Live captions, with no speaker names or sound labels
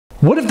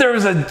What if there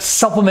was a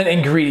supplement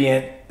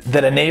ingredient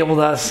that enabled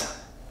us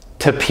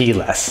to pee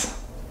less?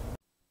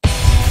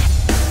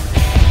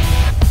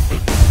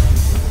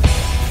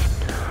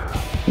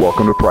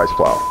 Welcome to Price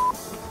Plow.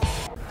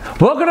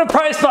 Welcome to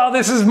Price Plow.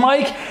 This is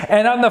Mike,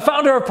 and I'm the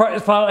founder of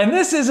Price Plow, and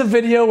this is a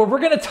video where we're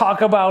going to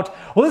talk about,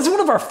 well, this is one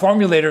of our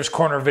Formulators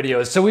Corner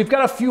videos. So we've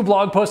got a few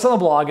blog posts on the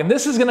blog, and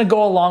this is going to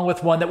go along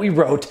with one that we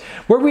wrote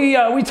where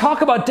we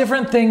talk about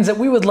different things that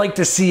we would like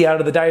to see out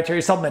of the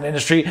dietary supplement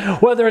industry,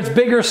 whether it's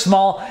big or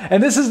small,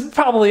 and this is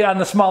probably on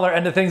the smaller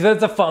end of things, but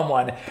it's a fun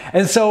one.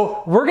 And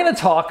so we're going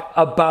to talk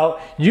about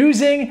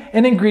using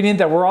an ingredient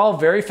that we're all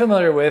very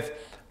familiar with,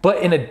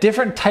 but in a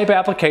different type of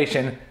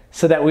application,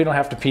 so that we don't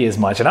have to pee as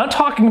much. And I'm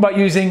talking about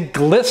using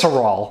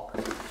glycerol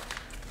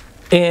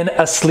in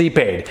a sleep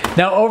aid.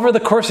 Now, over the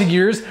course of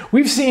years,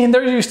 we've seen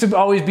there used to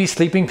always be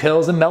sleeping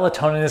pills and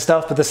melatonin and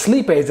stuff, but the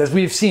sleep aids, as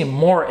we've seen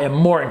more and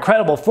more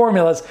incredible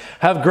formulas,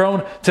 have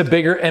grown to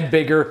bigger and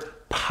bigger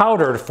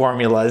powdered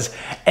formulas,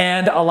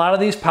 and a lot of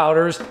these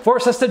powders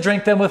force us to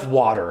drink them with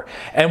water.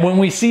 And when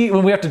we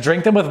have to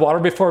drink them with water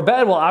before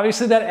bed, well,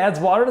 obviously that adds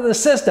water to the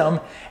system,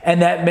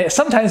 and that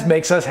sometimes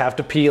makes us have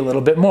to pee a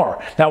little bit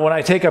more. Now, when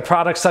I take a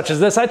product such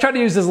as this, I try to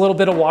use as little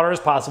bit of water as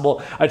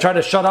possible. I try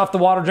to shut off the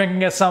water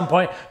drinking at some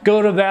point,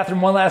 go to the bathroom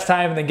one last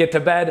time, and then get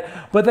to bed,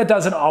 but that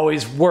doesn't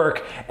always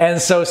work.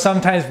 And so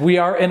sometimes we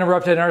are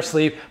interrupted in our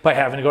sleep by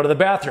having to go to the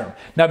bathroom.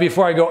 Now,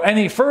 before I go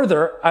any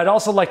further, I'd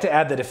also like to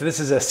add that if this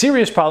is a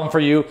serious problem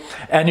for you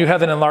and you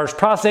have an enlarged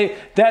prostate,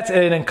 that's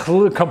a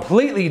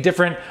completely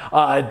different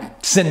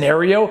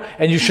scenario,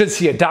 and you should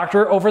see a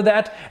doctor over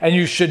that. And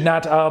you should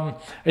not,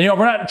 we're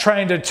not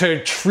trying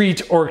to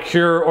treat or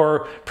cure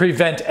or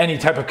prevent any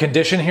type of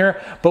condition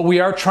here, but we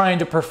are trying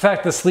to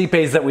perfect the sleep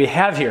aids that we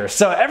have here.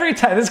 So every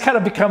time, this kind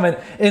of become an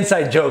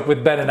inside joke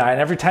with Ben and I,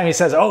 and every time he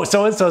says, oh,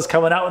 so-and-so is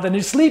coming out with a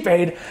new sleep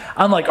aid,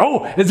 I'm like,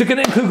 oh, is it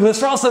going to include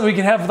glycerol so that we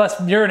can have less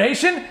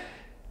urination?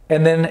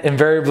 And then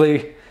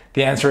invariably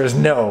the answer is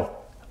no.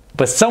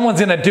 But someone's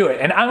going to do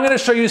it, and I'm going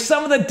to show you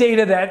some of the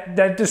data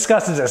that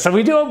discusses this. So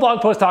we do a blog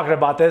post talking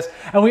about this,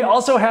 and we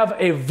also have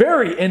a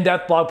very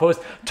in-depth blog post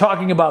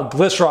talking about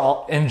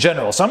glycerol in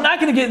general. So I'm not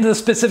going to get into the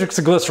specifics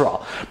of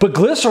glycerol, but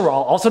glycerol,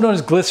 also known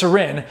as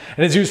glycerin,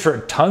 and is used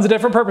for tons of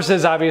different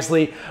purposes,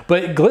 obviously,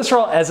 but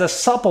glycerol as a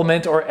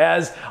supplement or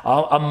as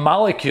a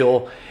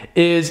molecule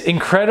is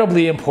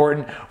incredibly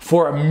important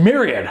for a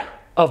myriad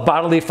of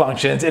bodily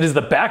functions. It is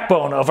the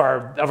backbone of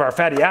our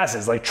fatty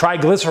acids. Like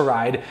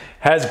triglyceride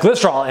has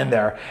glycerol in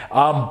there,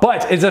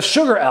 but it's a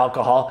sugar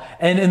alcohol.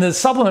 And in the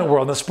supplement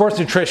world, the sports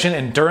nutrition,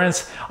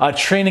 endurance,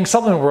 training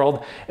supplement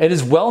world, it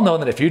is well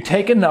known that if you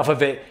take enough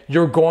of it,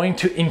 you're going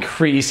to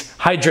increase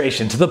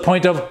hydration to the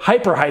point of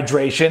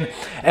hyperhydration.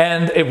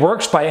 And it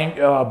works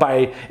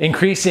by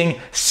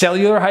increasing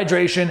cellular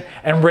hydration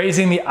and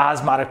raising the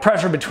osmotic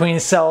pressure between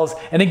cells,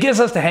 and it gives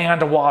us to hang on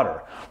to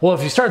water. Well,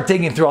 if you start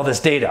digging through all this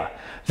data,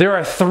 there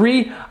are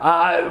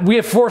we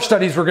have 4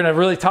 studies we're going to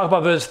really talk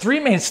about, but there's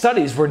 3 main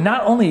studies where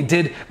not only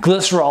did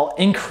glycerol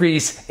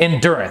increase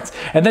endurance,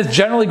 and that's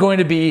generally going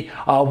to be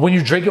when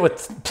you drink it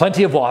with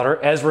plenty of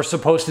water, as we're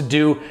supposed to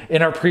do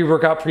in our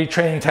pre-workout,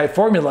 pre-training type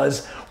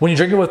formulas. When you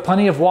drink it with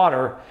plenty of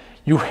water,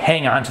 you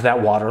hang on to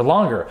that water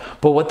longer.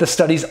 But what the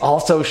studies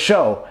also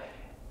show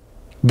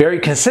very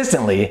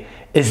consistently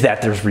is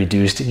that there's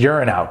reduced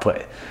urine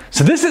output.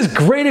 So this is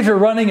great if you're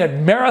running a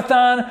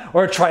marathon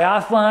or a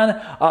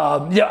triathlon.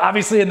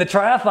 Obviously in the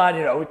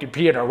triathlon, we can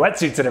pee in our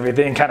wetsuits and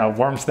everything, kind of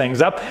warms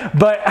things up.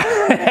 But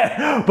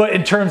but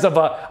in terms of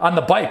on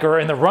the bike or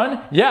in the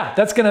run, yeah,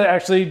 that's going to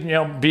actually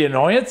be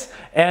annoyance,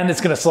 and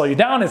it's going to slow you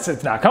down.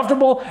 It's not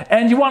comfortable,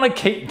 and you want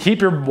to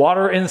keep your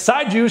water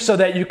inside you so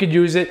that you can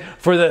use it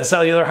for the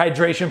cellular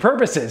hydration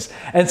purposes.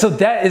 And so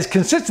that is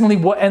consistently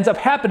what ends up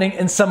happening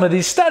in some of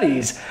these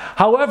studies.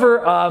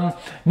 However,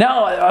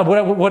 now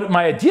what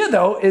my idea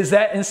though is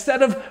that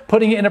instead of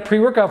putting it in a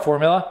pre-workout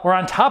formula, or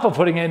on top of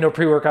putting it into a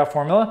pre-workout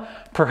formula,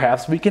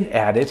 perhaps we can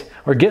add it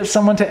or get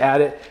someone to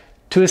add it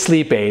to a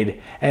sleep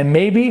aid, and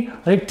maybe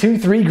like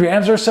 2-3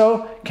 grams or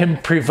so can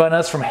prevent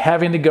us from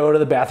having to go to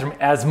the bathroom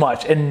as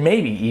much, and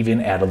maybe even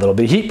add a little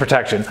bit of heat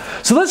protection.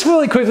 So let's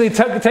really quickly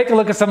take a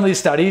look at some of these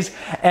studies,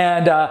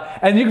 and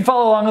you can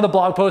follow along with the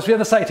blog post. We have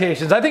the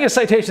citations. I think it's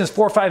citations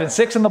 4, 5, and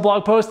 6 in the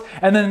blog post,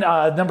 and then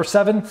number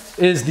 7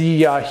 is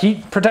the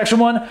heat protection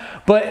one.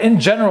 But in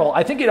general,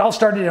 I think it all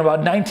started in about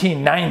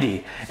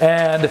 1990,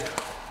 and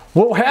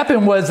what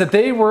happened was that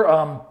they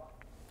were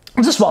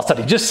it's a small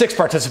study, just 6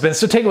 participants,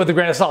 so take it with a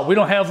grain of salt. We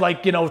don't have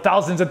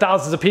thousands and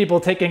thousands of people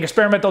taking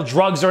experimental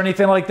drugs or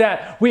anything like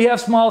that. We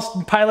have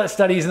small pilot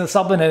studies in the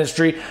supplement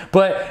industry,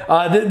 but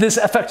this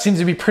effect seems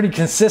to be pretty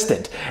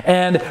consistent.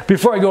 And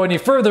before I go any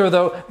further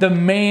though, the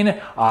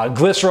main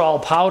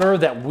glycerol powder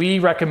that we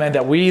recommend,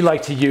 that we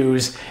like to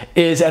use,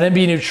 is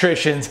NNB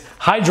Nutrition's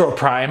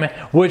HydroPrime,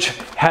 which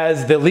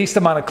has the least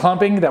amount of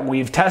clumping that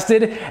we've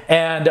tested,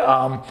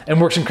 and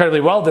works incredibly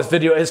well. This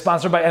video is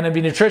sponsored by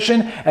NNB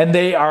Nutrition, and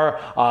they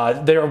are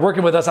they are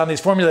working with us on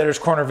these Formulators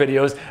Corner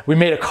videos. We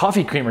made a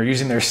coffee creamer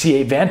using their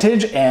C8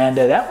 Vantage, and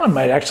that one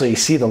might actually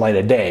see the light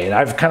of day. And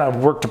I've kind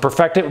of worked to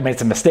perfect it. We made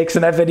some mistakes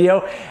in that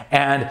video,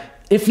 and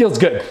it feels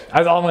good.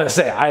 That's all I'm gonna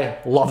say. I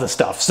love this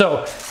stuff.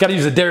 So, gotta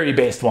use a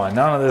dairy-based one,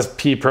 none of this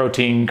pea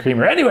protein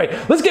creamer. Anyway,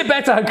 let's get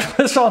back to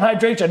glycerol and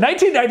hydration.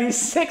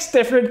 1996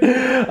 different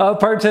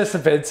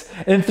participants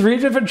in 3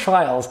 different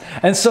trials.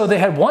 And so they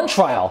had one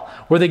trial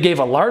where they gave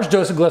a large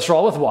dose of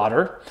glycerol with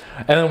water,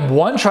 and then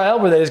one trial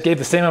where they just gave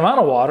the same amount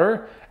of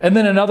water, and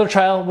then another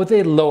trial with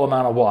a low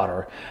amount of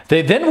water.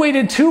 They then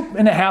waited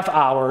 2.5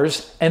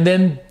 hours, and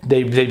then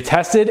they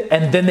tested,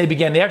 and then they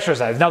began the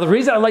exercise. Now, the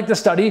reason I like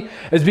this study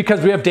is because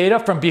we have data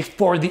from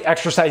before the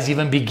exercise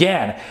even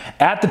began.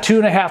 At the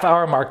 2.5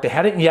 hour mark, they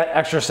hadn't yet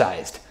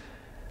exercised.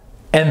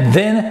 And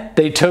then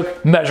they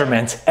took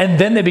measurements, and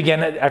then they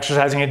began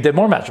exercising and did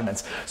more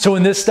measurements. So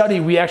in this study,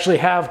 we actually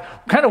have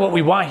kind of what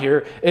we want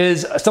here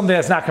is something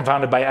that's not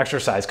confounded by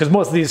exercise, because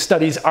most of these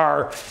studies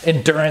are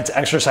endurance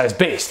exercise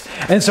based.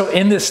 And so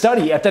in this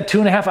study, at that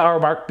 2.5 hour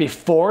mark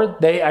before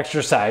they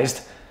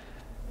exercised,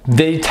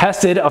 they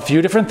tested a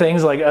few different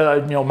things like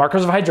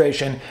markers of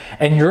hydration,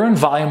 and urine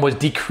volume was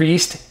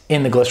decreased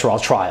in the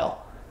glycerol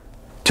trial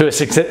to a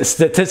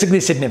statistically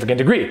significant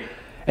degree.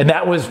 And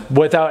that was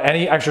without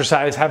any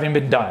exercise having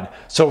been done.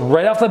 So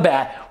right off the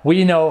bat,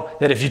 we know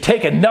that if you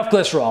take enough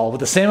glycerol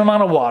with the same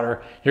amount of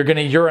water, you're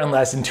gonna urine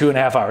less in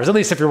 2.5 hours. At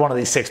least if you're one of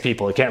these 6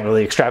 people. You can't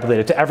really extrapolate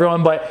it to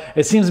everyone, but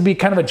it seems to be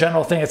kind of a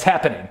general thing that's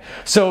happening.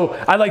 So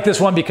I like this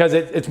one because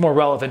it's more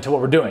relevant to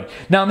what we're doing.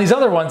 Now in these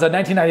other ones, a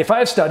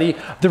 1995 study,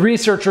 the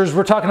researchers,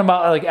 we're talking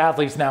about like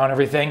athletes now and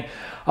everything,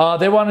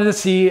 they wanted to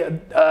see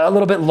a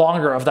little bit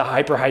longer of the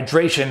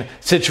hyperhydration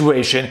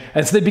situation.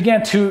 And so they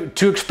began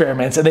two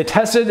experiments, and they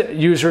tested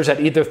users at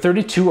either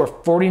 32 or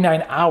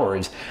 49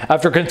 hours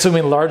after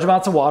consuming large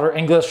amounts of water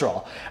and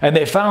glycerol. And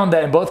they found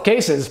that in both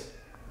cases,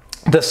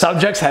 the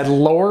subjects had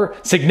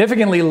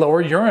significantly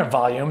lower urine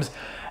volumes,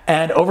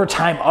 and over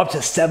time up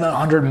to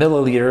 700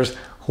 milliliters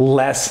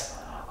less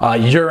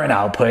urine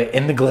output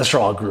in the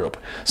glycerol group.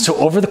 So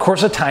over the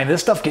course of time,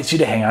 this stuff gets you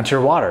to hang on to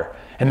your water.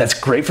 And that's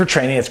great for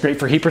training, it's great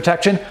for heat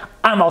protection.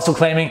 I'm also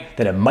claiming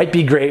that it might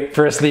be great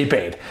for a sleep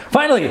aid.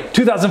 Finally,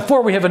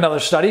 2004, we have another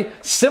study,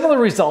 similar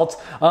results.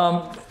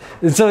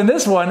 And so in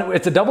this one,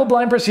 it's a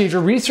double-blind procedure.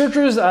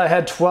 Researchers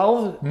had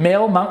 12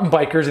 male mountain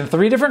bikers in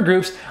 3 different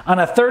groups on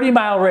a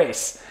 30-mile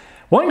race.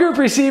 One group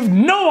received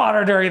no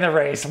water during the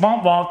race.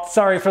 Womp womp.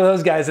 Sorry for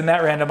those guys in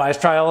that randomized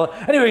trial.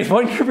 Anyways,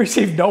 one group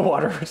received no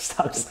water, which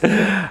sucks.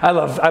 I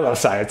love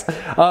science.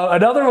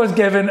 Another was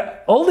given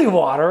only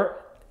water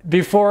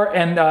before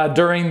and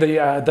during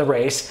the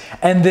race,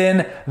 and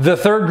then the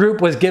third group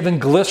was given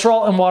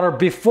glycerol and water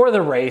before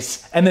the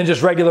race, and then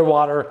just regular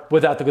water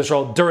without the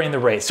glycerol during the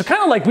race. So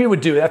kind of like we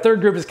would do. That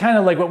third group is kind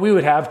of like what we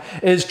would have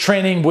is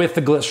training with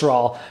the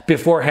glycerol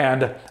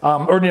beforehand,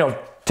 or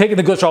taking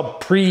the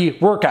glycerol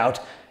pre-workout,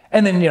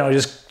 and then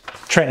just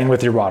training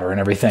with your water and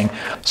everything.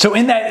 So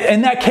in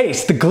that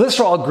case, the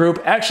glycerol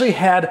group actually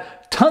had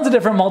tons of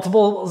different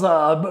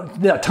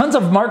tons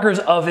of markers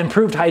of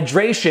improved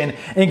hydration,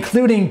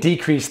 including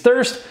decreased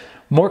thirst,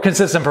 more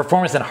consistent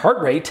performance and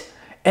heart rate,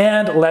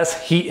 and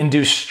less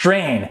heat-induced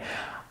strain.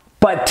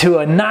 But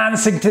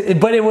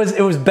it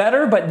was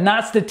better, but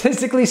not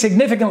statistically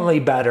significantly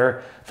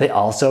better. They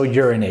also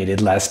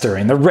urinated less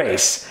during the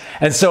race.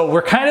 And so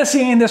we're kind of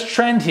seeing this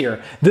trend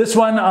here. This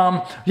one,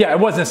 it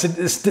wasn't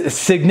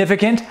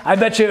significant. I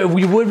bet you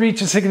we would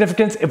reach a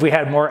significance if we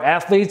had more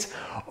athletes,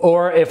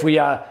 or if we,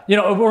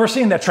 we're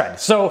seeing that trend.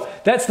 So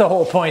that's the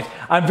whole point.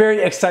 I'm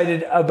very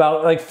excited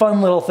about like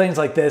fun little things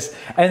like this.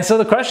 And so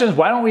the question is,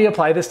 why don't we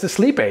apply this to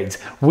sleep aids?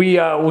 We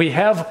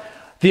have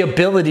the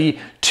ability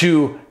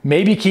to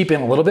maybe keep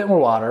in a little bit more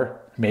water,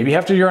 maybe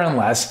have to urine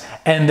less,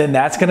 and then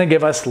that's gonna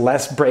give us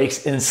less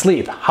breaks in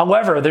sleep.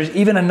 However, there's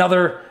even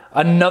another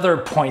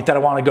point that I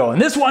want to go.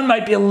 And this one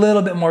might be a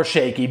little bit more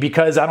shaky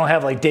because I don't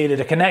have like data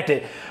to connect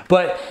it.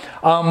 But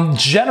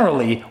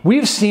generally,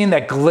 we've seen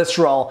that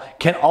glycerol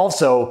can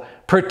also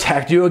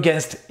protect you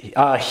against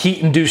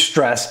heat-induced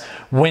stress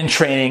when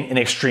training in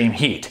extreme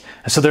heat.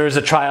 So there was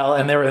a trial,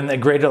 and they were in the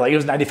greater, like it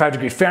was 95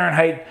 degree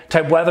Fahrenheit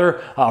type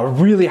weather,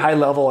 really high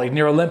level, like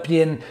near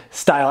Olympian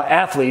style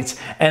athletes,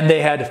 and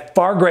they had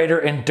far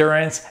greater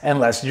endurance and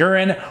less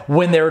urine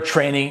when they were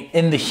training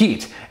in the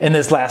heat in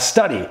this last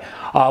study.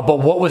 But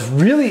what was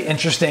really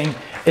interesting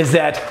is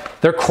that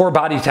their core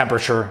body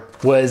temperature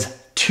was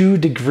 2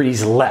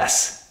 degrees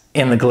less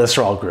in the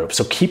glycerol group.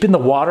 So keeping the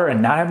water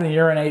and not having to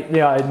urinate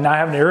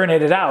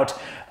it out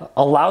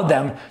allowed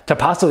them to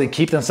possibly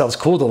keep themselves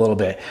cooled a little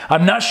bit.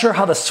 I'm not sure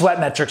how the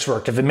sweat metrics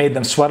worked, if it made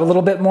them sweat a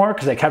little bit more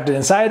because they kept it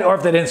inside, or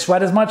if they didn't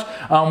sweat as much.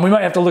 We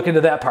might have to look into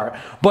that part.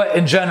 But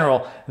in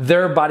general,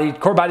 their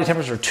core body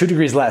temperature are 2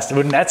 degrees less.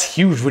 And that's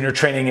huge when you're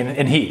training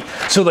in heat.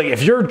 So like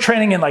if you're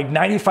training in like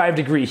 95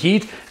 degree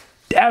heat,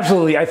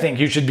 absolutely, I think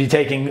you should be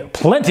taking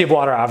plenty of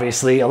water,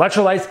 obviously,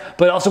 electrolytes,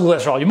 but also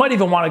glycerol. You might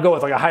even want to go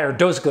with like a higher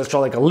dose of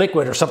glycerol, like a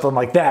liquid or something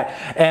like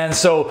that. And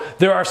so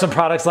there are some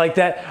products like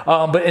that.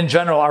 But in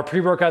general, our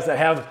pre-workouts that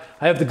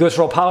have the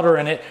glycerol powder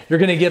in it, you're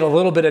going to get a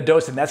little bit of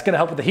dose, and that's going to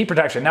help with the heat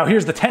protection. Now,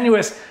 here's the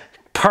tenuous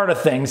part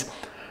of things.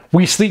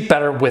 We sleep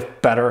better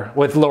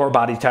with lower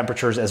body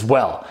temperatures as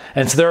well.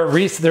 And so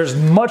there's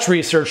much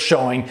research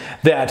showing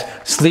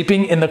that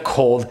sleeping in the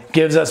cold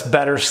gives us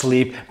better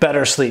sleep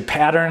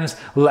patterns,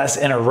 less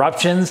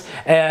interruptions.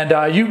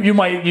 And you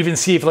might even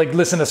see, if like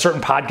listen to certain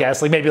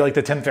podcasts, like maybe like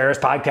the Tim Ferriss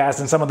podcast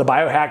and some of the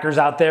biohackers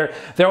out there,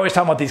 they're always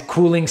talking about these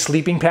cooling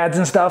sleeping pads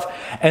and stuff.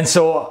 And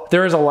so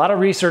there is a lot of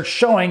research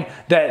showing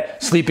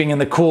that sleeping in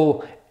the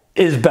cool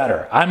is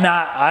better. I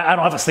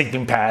don't have a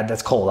sleeping pad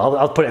that's cold.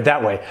 I'll put it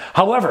that way.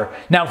 However,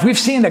 now if we've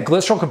seen that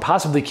glycerol can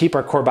possibly keep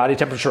our core body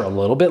temperature a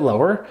little bit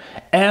lower,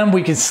 and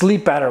we can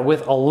sleep better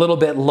with a little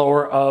bit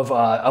lower of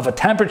a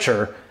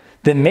temperature,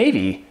 then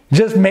maybe,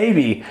 just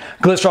maybe,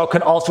 glycerol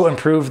can also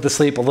improve the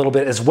sleep a little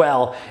bit as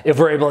well if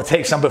we're able to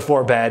take some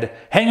before bed,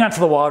 hang on to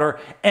the water,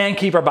 and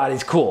keep our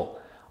bodies cool.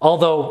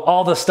 Although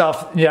all the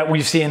stuff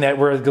we've seen that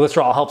where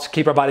glycerol helps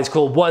keep our bodies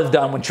cool was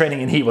done when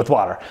training in heat with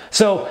water.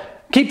 So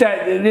keep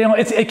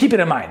that, keep it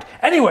in mind.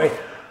 Anyway,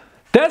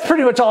 that's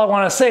pretty much all I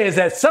want to say, is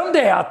that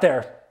someday out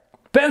there,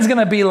 Ben's going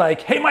to be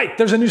like, hey, Mike,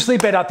 there's a new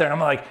sleep aid out there. And I'm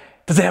like,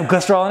 does it have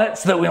glycerol in it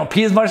so that we don't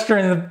pee as much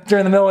during the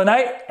middle of the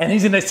night? And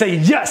he's going to say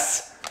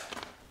yes.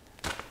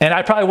 And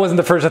I probably wasn't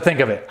the first to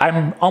think of it.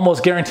 I'm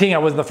almost guaranteeing I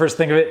wasn't the first to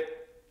think of it.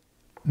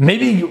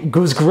 Maybe it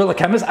was Gorilla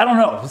Chemist. I don't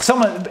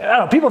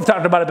know. People have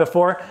talked about it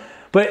before.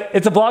 But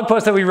it's a blog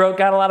post that we wrote,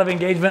 got a lot of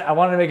engagement. I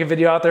wanted to make a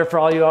video out there for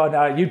all you on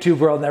YouTube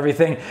world and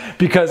everything,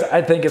 because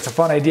I think it's a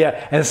fun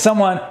idea, and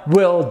someone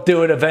will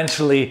do it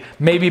eventually.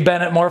 Maybe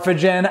Bennett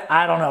Morphogen.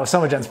 I don't know.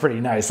 Somagen's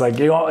pretty nice. Like,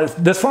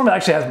 this formula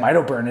actually has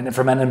mitoburn in it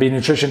from NNB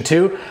Nutrition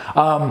too.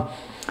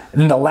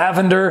 And the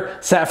lavender,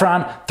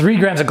 saffron, 3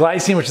 grams of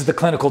glycine, which is the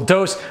clinical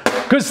dose.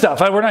 Good stuff.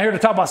 We're not here to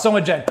talk about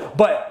Somagen,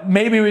 but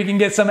maybe we can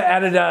get some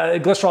added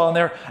glycerol in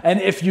there.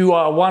 And if you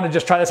want to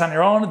just try this on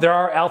your own, there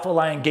are Alpha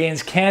Lion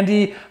Gains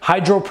Candy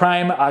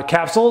HydroPrime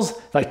capsules.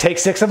 Like, take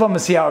 6 of them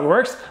and see how it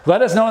works.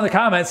 Let us know in the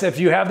comments if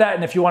you have that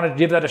and if you want to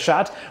give that a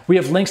shot. We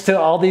have links to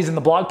all these in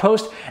the blog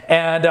post.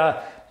 And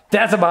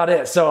that's about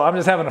it. So I'm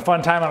just having a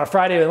fun time on a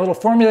Friday, a little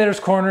Formulator's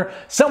Corner.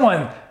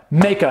 Someone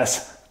make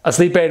us a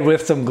sleep aid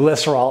with some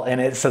glycerol in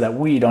it so that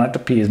we don't have to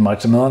pee as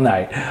much in the middle of the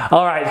night.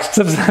 All right,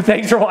 so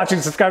thanks for watching.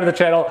 Subscribe to the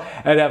channel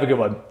and have a good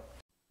one.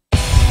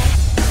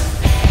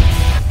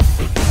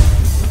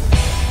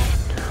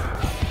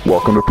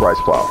 Welcome to Price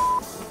Plow.